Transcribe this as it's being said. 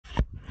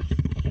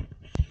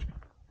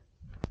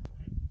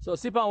So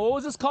Sipan, what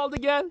was this called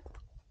again?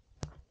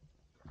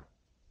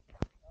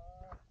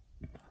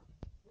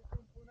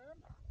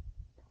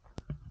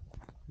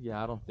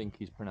 Yeah, I don't think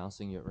he's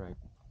pronouncing it right.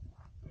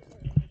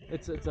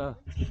 It's a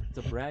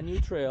brand new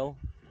trail.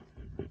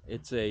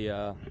 It's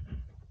a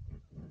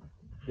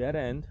dead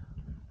end.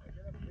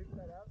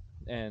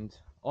 And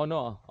oh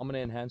no, I'm gonna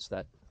enhance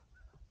that.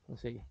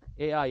 Let's see,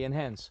 AI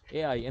enhance,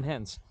 AI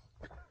enhance.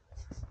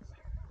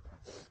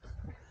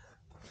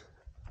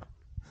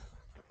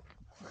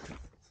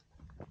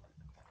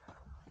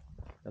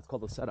 That's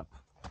called a setup.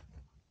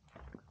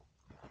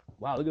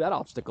 Wow, look at that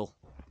obstacle.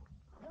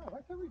 Yeah, why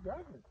can't we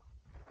drive it?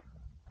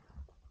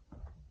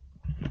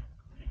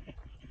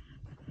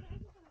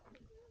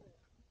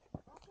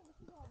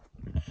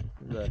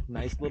 There's a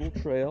nice little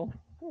trail.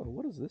 Oh,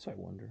 what is this, I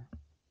wonder?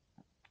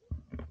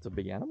 It's a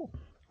big animal.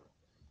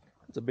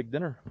 It's a big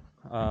dinner.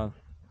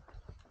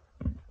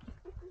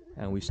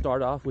 And we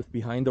start off with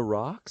behind the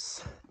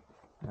rocks,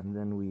 and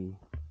then we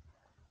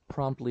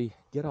promptly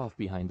get off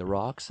behind the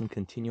rocks and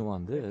continue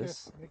on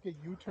this. Make a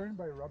U-turn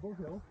by Rubble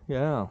Hill.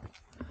 Yeah.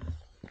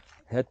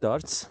 Head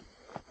darts.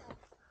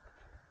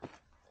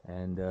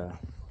 And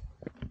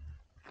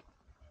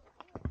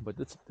but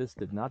this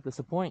did not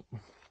disappoint.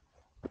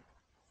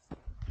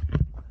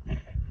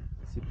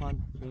 Sipan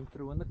came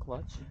through in the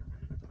clutch,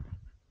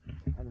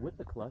 and with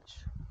the clutch,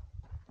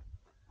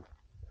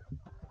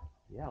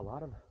 yeah, a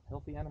lot of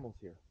healthy animals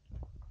here.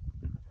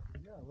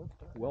 Yeah, what's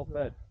that? Well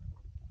fed.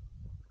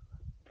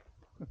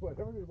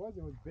 Whatever it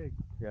was big.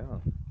 Yeah.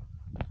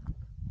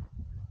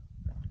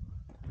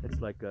 It's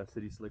like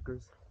city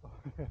slickers.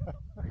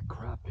 A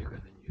crap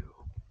bigger than you.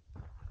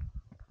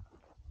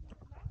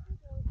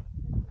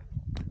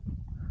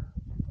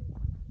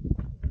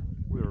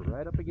 We were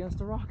right up against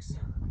the rocks.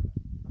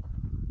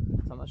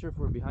 So I'm not sure if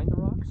we're behind the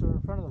rocks or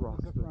in front of the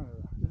rocks. The front of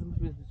the rocks.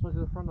 This must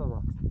be the front of the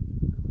rocks.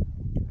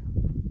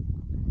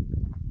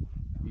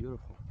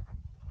 Beautiful.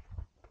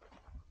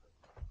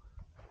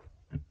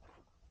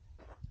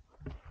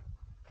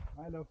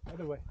 Milo,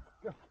 other way.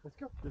 Go, let's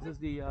go. This is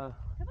the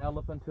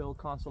Elephant Hill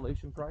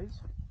Consolation Prize.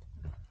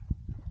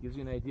 Gives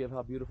you an idea of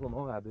how beautiful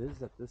Moab is,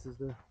 that this is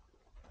the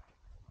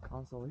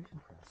consolation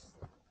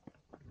prize.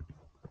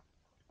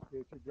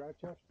 Okay, so drive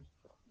shaft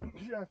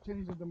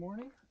change in the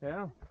morning.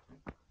 Yeah.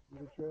 Do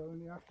the trail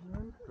in the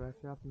afternoon. Drive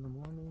shaft in the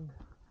morning.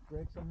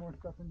 Break some more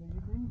stuff in the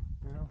evening.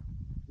 Yeah.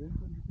 Rinse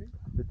and repeat.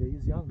 The day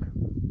is young.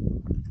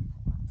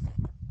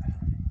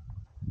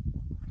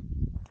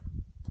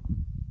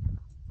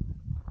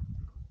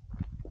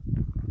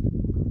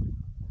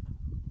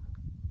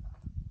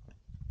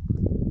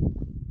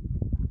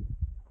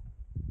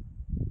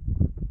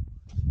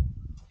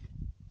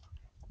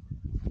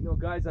 You know,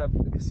 guys, I've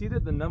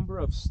exceeded the number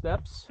of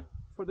steps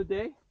for the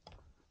day.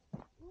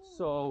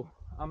 So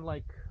I'm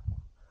like,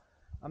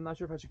 I'm not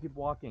sure if I should keep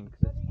walking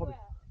because it's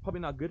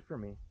probably not good for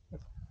me.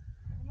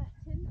 I'm at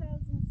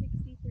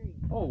 10,063.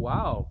 Oh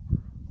wow,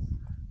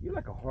 you're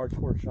like a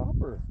hardcore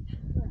shopper.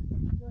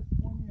 That's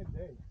 20 a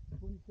day.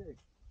 20K.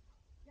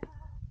 Yeah,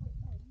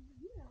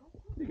 you know.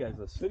 You guys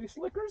are city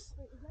slickers?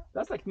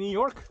 That's like New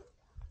York.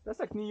 That's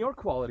like New York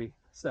quality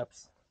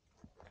steps.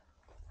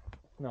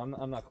 No,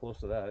 I'm not close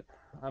to that.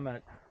 I'm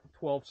at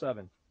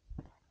 12.7.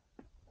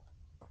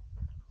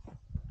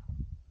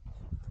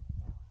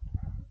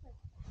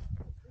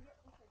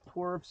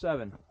 Twerve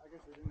 7. I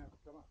guess we didn't have to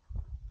come up.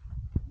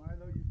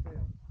 Milo, you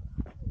failed.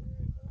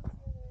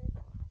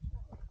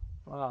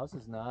 Wow, this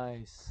is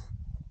nice.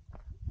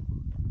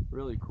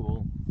 Really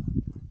cool.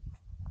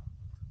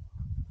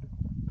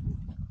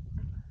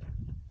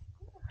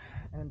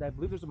 And I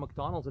believe there's a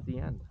McDonald's at the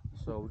end.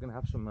 So we're gonna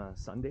have some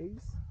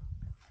sundaes.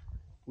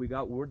 We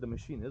got word the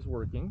machine is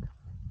working.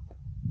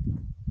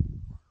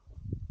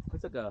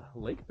 It's like a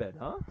lake bed,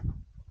 huh?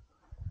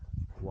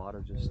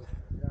 Water just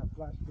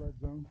flash flood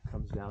zone.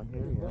 comes down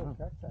here. Hey, Yeah.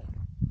 cacti.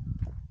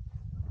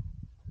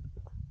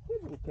 Hey,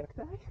 little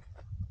cacti.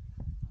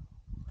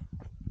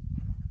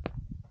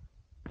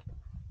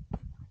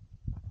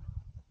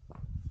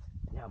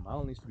 Yeah,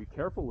 Milo needs to be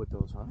careful with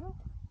those, huh?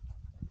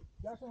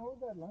 Jackson, what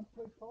was that lunch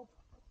place called?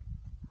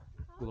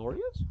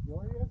 Glorious?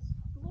 Glorious?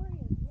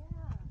 Glorious, yeah.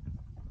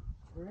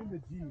 We're in the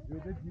G. We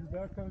did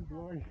Gilbert comes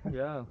Glorious.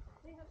 Yeah.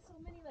 They have so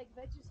many like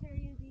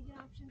vegetarian, vegan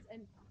options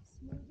and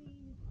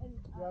smoothies and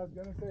Yeah, I was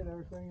gonna say they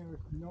were saying they were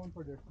known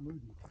for their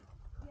smoothies.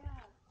 yeah.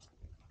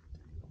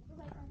 Well,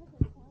 like, I had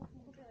the salad,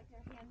 I had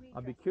the handmade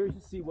I'd be dressing. curious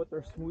to see what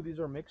their smoothies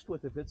are mixed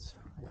with. If it's,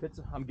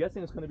 I'm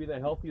guessing it's going to be the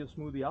healthiest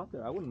smoothie out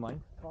there. I wouldn't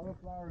mind.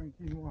 Cauliflower and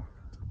quinoa.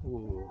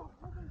 Ooh.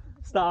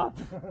 Stop.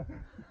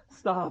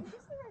 Stop. Is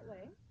this the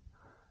right way?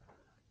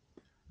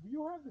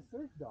 You have the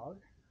search dog.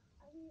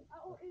 I mean,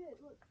 oh, it is.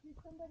 Look, see,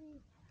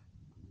 somebody's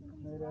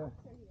Made a,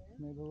 rocks are here.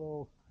 made a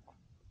little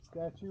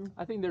statue.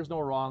 I think there's no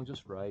wrong,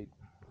 just right.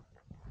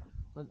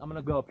 I'm going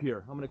to go up here.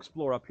 I'm going to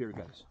explore up here,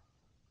 guys.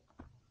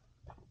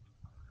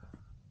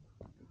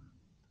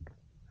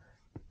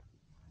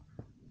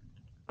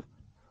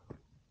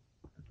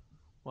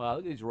 Wow,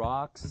 look at these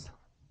rocks.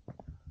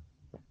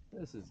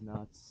 This is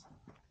nuts.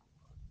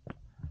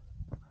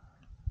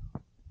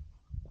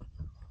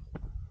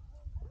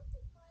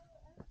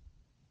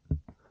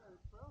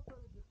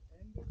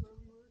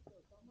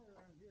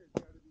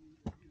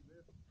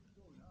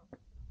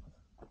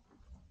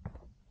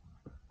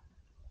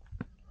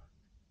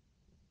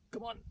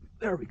 Come on.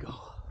 There we go.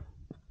 Oh,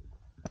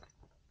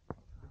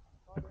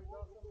 there's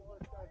also more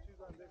statues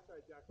on this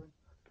side, Jacqueline.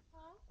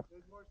 Huh?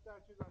 There's more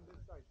statues on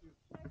this side too.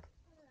 Should I turn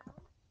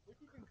around? If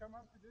you can come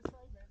up to this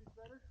side, maybe it's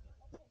better.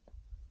 Okay.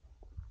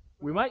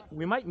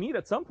 We might meet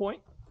at some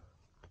point.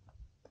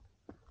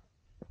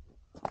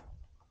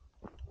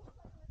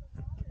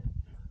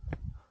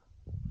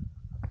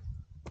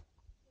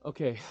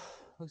 Okay,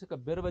 looks like a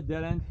bit of a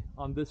dead end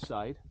on this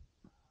side.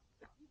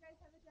 You guys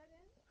have a dead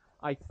end?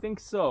 I think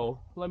so.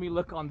 Let me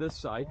look on this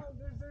side. Oh,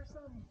 there's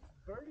some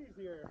birdies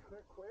here. They're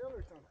quail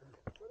or something.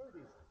 What are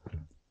these?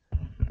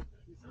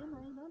 You see them,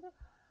 right, Amanda?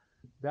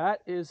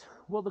 That is,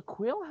 well, the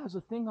quail has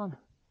a thing on.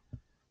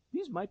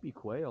 These might be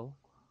quail.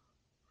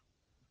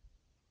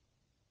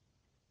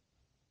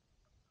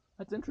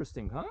 That's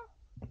interesting, huh?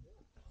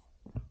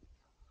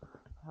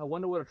 I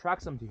wonder what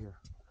attracts them to here.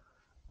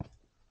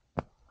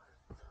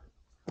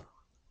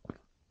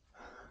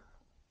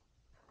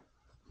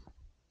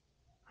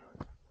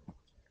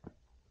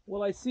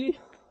 Well, I see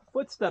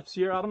footsteps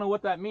here. I don't know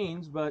what that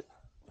means, but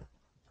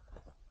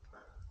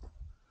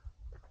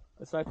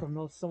aside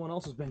from someone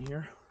else has been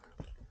here.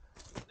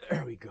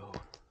 There we go.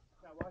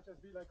 Now watch us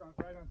be like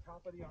right on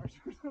top of the arch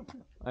or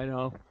something. I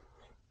know.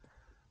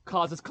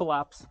 Causes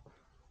collapse.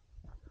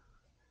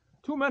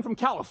 2 men from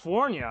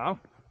California.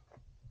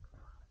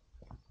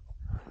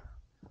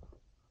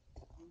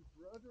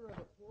 Brother of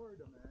the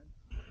Florida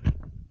man.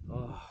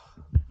 Oh,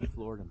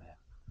 Florida man.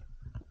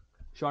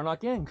 Charnock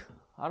Gang.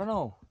 I don't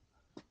know.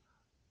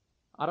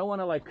 I don't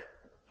want to like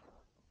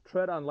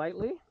tread on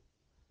lightly.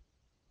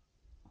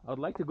 I would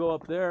like to go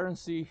up there and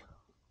see.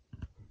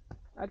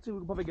 Actually, we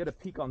can probably get a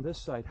peek on this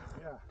side.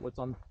 Yeah.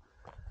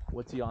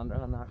 What's he on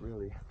there? Not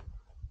really.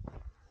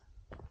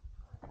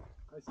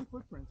 I see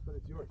footprints, but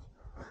it's yours.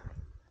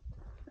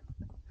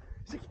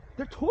 See,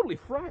 they're totally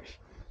fresh.